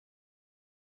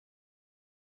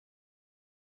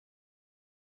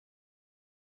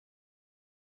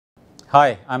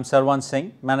Hi, I'm Savant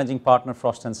Singh, Managing Partner,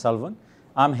 Frost & Sullivan.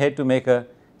 I'm here to make a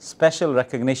special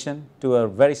recognition to a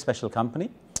very special company.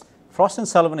 Frost &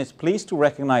 Sullivan is pleased to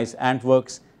recognize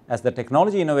AntWorks as the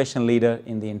technology innovation leader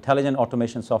in the intelligent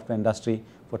automation software industry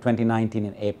for 2019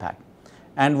 in APAC.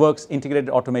 AntWorks' integrated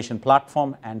automation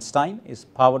platform, Einstein, is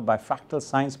powered by fractal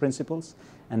science principles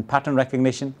and pattern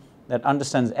recognition that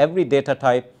understands every data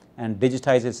type and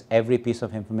digitizes every piece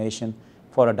of information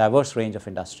for a diverse range of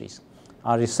industries.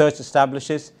 Our research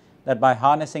establishes that by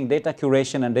harnessing data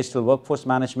curation and digital workforce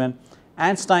management,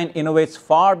 Einstein innovates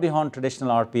far beyond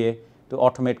traditional RPA to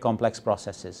automate complex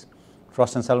processes.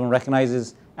 Frost & Sullivan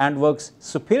recognizes AntWorks'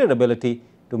 superior ability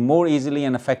to more easily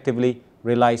and effectively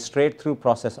rely straight-through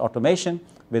process automation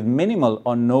with minimal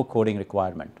or no coding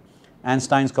requirement.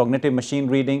 Einstein's cognitive machine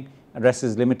reading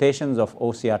addresses limitations of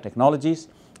OCR technologies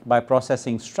by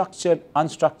processing structured,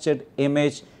 unstructured,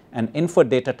 image, and info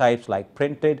data types like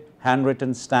printed,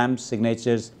 handwritten, stamps,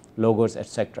 signatures, logos,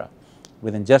 etc.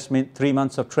 Within just 3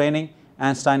 months of training,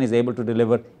 Einstein is able to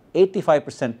deliver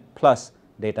 85% plus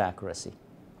data accuracy.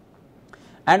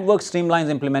 AntWorks streamlines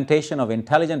implementation of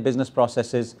intelligent business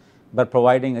processes by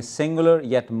providing a singular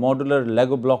yet modular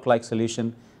Lego block-like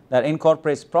solution that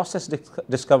incorporates process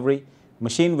discovery,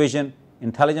 machine vision,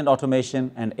 intelligent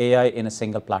automation, and AI in a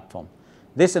single platform.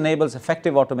 This enables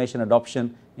effective automation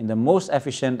adoption in the most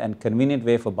efficient and convenient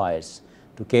way for buyers.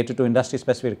 To cater to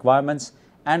industry-specific requirements,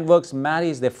 AntWorks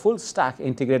marries their full-stack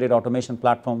integrated automation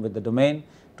platform with the domain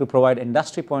to provide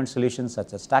industry point solutions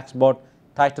such as TaxBot,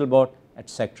 TitleBot,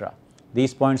 etc.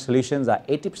 These point solutions are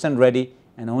 80% ready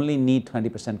and only need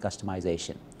 20%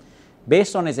 customization.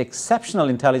 Based on its exceptional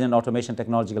intelligent automation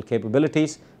technological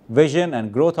capabilities, vision,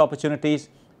 and growth opportunities,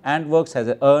 AntWorks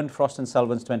has earned Frost &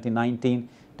 Sullivan's 2019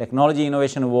 Technology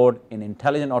Innovation Award in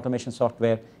Intelligent Automation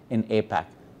Software in APAC.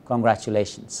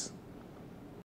 Congratulations.